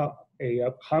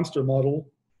hamster model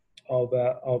of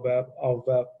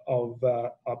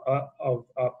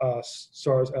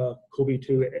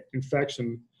SARS-CoV-2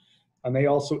 infection, and they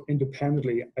also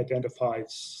independently identified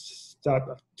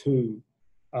STAT2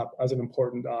 as an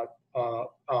important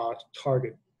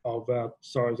target of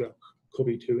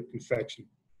SARS-CoV-2 infection.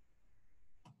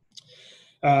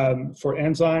 For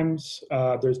enzymes,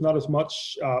 there's not as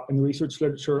much in the research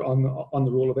literature on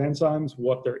the role of enzymes.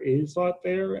 What there is out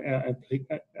there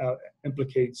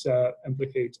implicates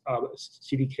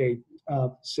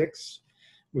CDK6,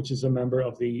 which is a member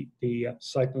of the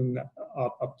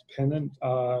cyclin-dependent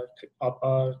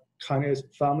kinase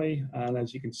family. And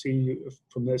as you can see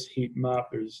from this heat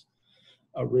map, there's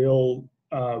a real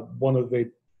one of the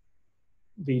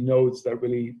nodes that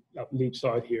really leaps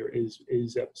out here is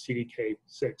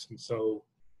CDK6, and so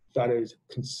that is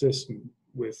consistent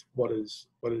with what is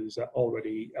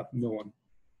already known.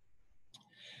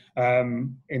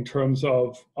 In terms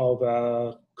of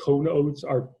conodes,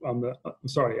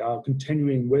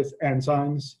 continuing with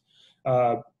enzymes,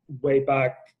 way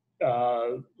back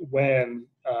when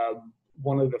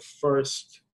one of the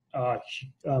first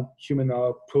human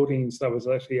proteins that was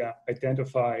actually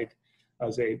identified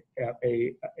as a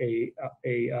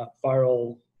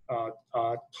viral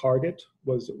target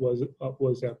was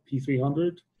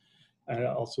P300, and it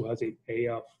also has a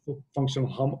functional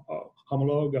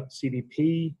homologue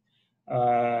CDP.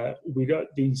 We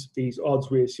got these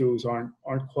odds ratios aren't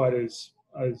quite as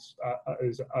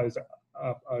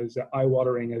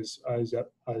eye-watering as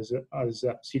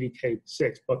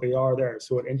CDK6, but they are there.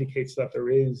 So it indicates that there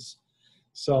is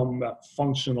some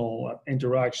functional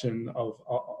interaction of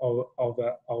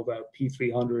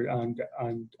P300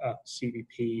 and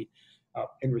CDP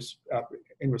in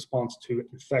response to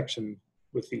infection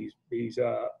with these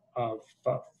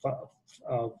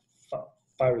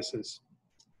viruses.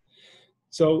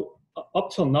 So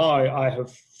up till now, I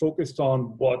have focused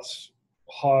on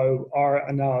how our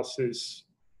analysis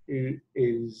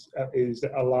is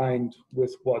aligned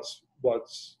with what's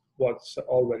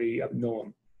already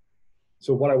known.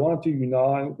 So what I want to do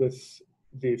now, with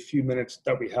the few minutes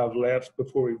that we have left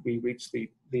before we reach the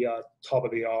top of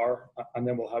the hour, and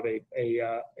then we'll have a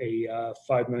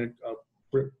 5-minute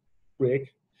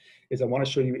break is I want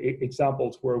to show you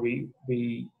examples where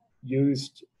we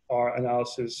used our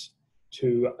analysis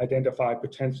to identify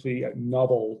potentially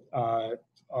novel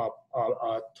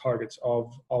targets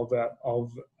of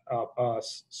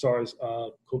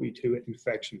SARS-CoV-2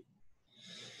 infection.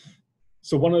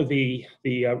 So one of the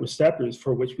receptors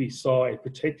for which we saw a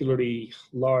particularly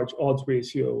large odds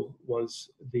ratio was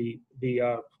the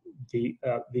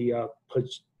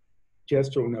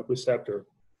progesterone receptor.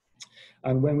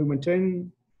 And when we went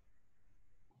in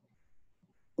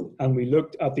and we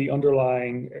looked at the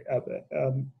underlying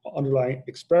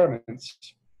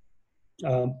experiments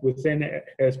within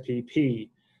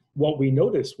SPP, what we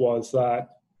noticed was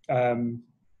that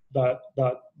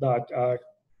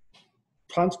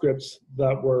transcripts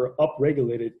that were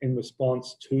upregulated in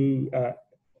response to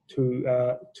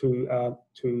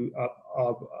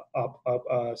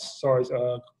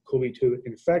SARS-CoV-2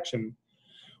 infection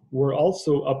were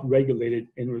also upregulated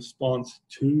in response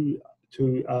to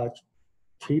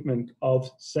treatment of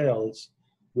cells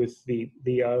with the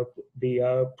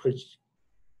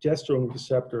progesterone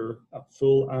receptor, a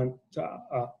full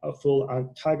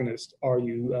antagonist,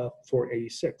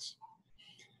 RU486.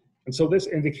 And so this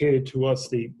indicated to us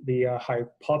the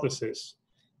hypothesis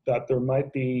that there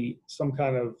might be some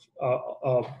kind of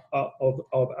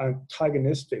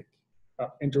antagonistic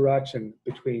interaction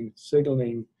between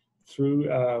signaling through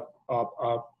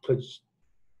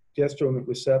progesterone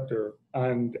receptor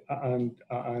and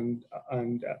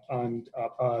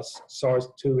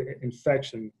SARS-2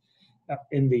 infection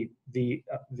in the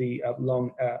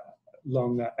lung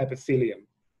epithelium.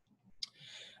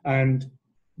 And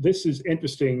this is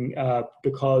interesting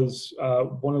because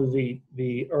one of the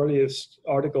earliest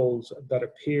articles that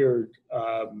appeared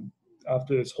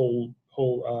after this whole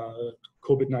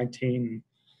COVID-19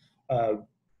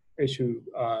 issue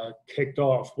kicked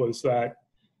off was that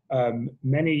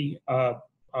many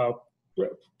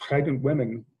pregnant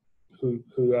women who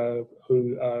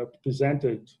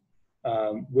presented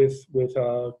with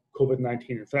COVID-19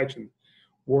 infection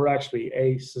were actually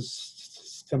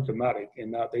asymptomatic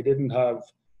in that they didn't have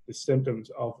the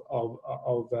symptoms of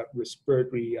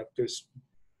respiratory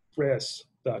distress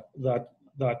that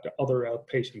other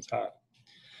patients had.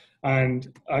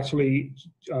 And actually,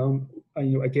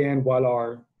 again, while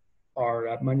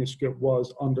our manuscript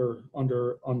was under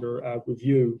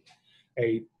review,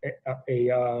 a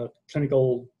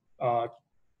clinical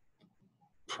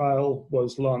trial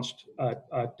was launched at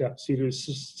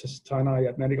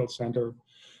Cedars-Sinai Medical Center,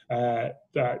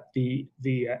 that the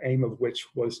aim of which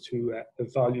was to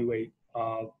evaluate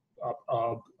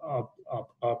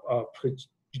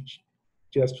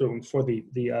progesterone for the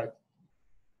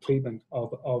treatment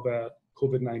of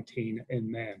COVID-19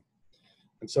 in men.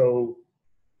 And so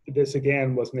this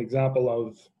again was an example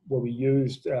of where we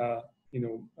used,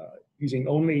 using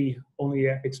only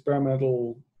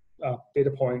experimental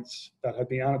data points that had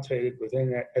been annotated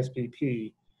within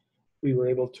SPP, we were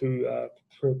able to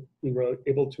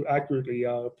accurately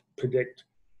predict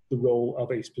the role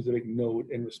of a specific node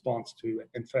in response to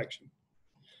infection.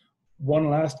 One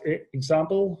last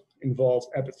example involves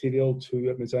epithelial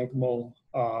to mesenchymal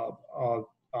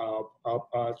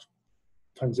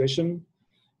transition.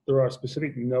 There are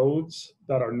specific nodes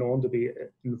that are known to be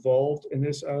involved in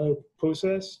this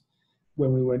process.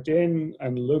 When we went in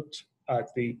and looked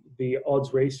at the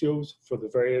odds ratios for the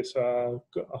various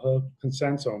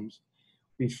consensomes,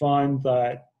 we find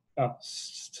that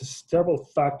several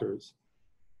factors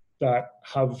that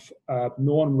have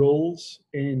known roles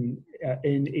in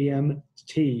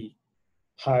EMT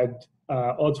had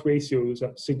odds ratios,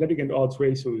 significant odds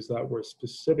ratios that were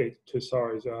specific to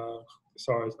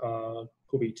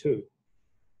SARS-CoV-2.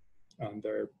 And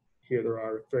here there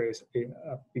are various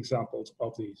examples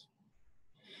of these.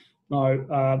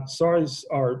 Now, SARS,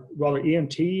 or rather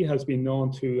EMT, has been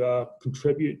known to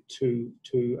contribute to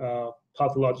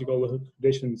pathological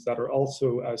conditions that are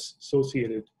also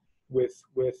associated with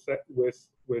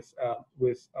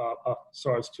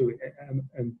SARS-2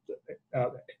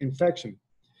 infection.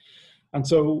 And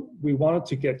so we wanted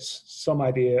to get some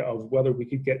idea of whether we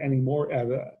could get any more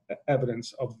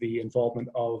evidence of the involvement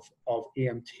of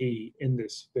EMT in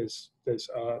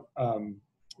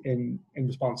in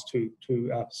response to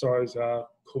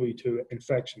SARS-CoV-2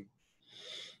 infection.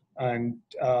 And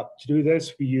to do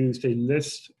this, we used a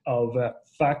list of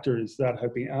factors that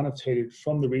have been annotated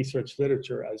from the research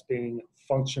literature as being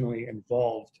functionally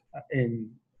involved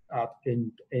in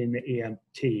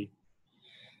EMT.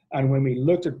 And when we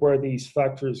looked at where these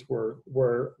factors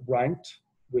were ranked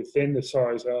within the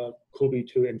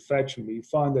SARS-CoV-2 infection, we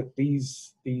found that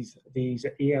these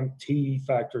EMT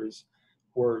factors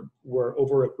were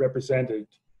overrepresented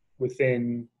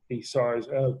within the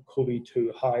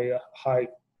SARS-CoV-2 high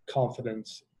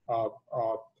confidence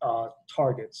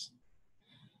targets.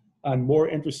 And more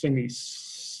interestingly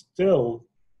still,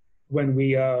 when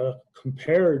we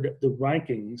compared the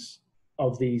rankings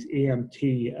of these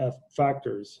EMT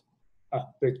factors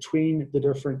between the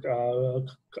different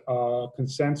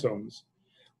consensomes,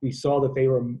 we saw that they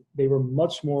were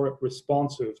much more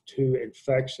responsive to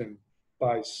infection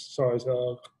by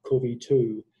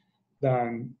SARS-CoV-2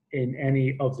 than in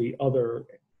any of the other,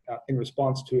 in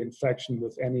response to infection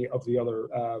with any of the other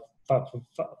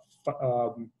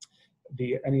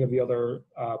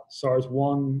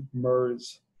SARS-1,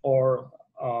 MERS, or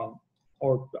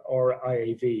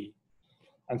IAV.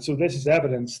 And so this is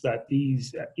evidence that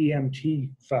these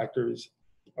EMT factors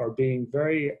are being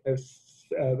very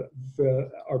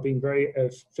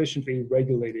efficiently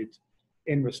regulated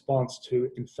in response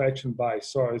to infection by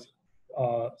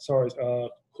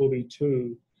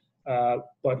SARS-CoV-2,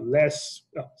 but less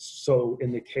so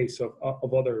in the case of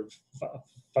other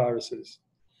viruses.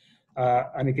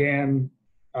 And again,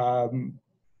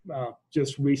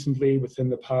 just recently, within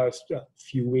the past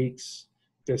few weeks,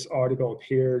 this article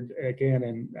appeared again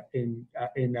in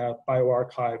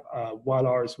bioRxiv while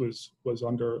ours was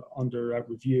under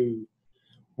review,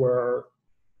 where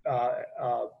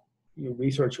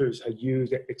researchers had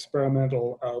used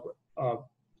experimental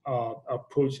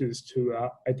approaches to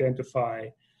identify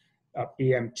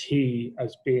EMT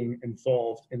as being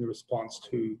involved in the response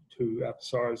to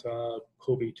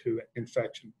SARS-CoV-2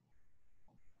 infection.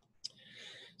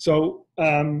 So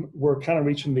we're kind of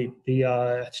reaching the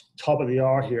top of the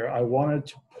hour here. I wanted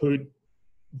to put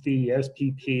the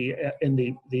SPP in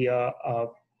the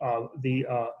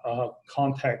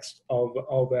context of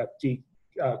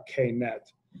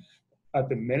dkNET. At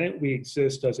the minute, we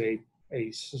exist as a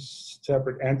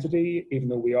separate entity, even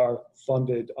though we are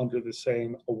funded under the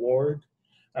same award.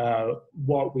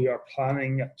 What we are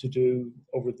planning to do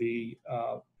over the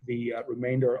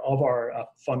remainder of our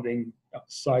funding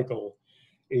cycle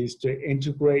is to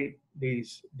integrate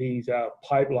these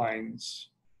pipelines,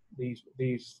 these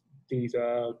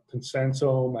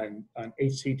consensome and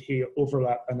HCT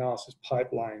overlap analysis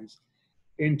pipelines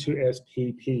into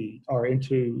SPP, or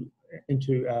into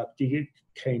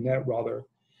dkNET rather,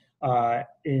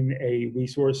 in a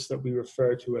resource that we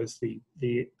refer to as the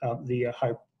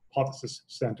Hypothesis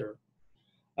Center.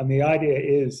 And the idea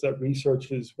is that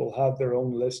researchers will have their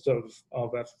own list of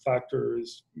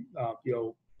factors,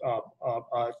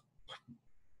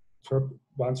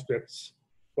 transcripts,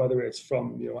 whether it's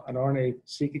from an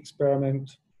RNA-seq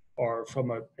experiment or from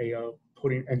a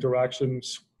protein interaction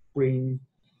screen,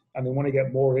 and they want to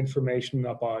get more information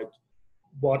about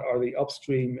what are the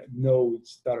upstream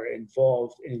nodes that are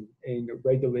involved in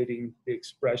regulating the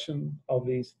expression of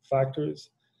these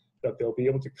factors, that they'll be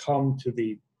able to come to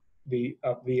the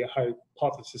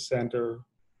Hypothesis Center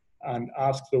and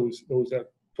ask those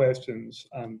questions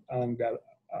and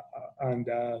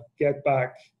get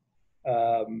back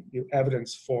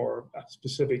evidence for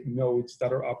specific nodes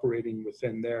that are operating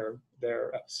within their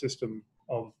system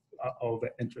of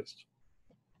interest.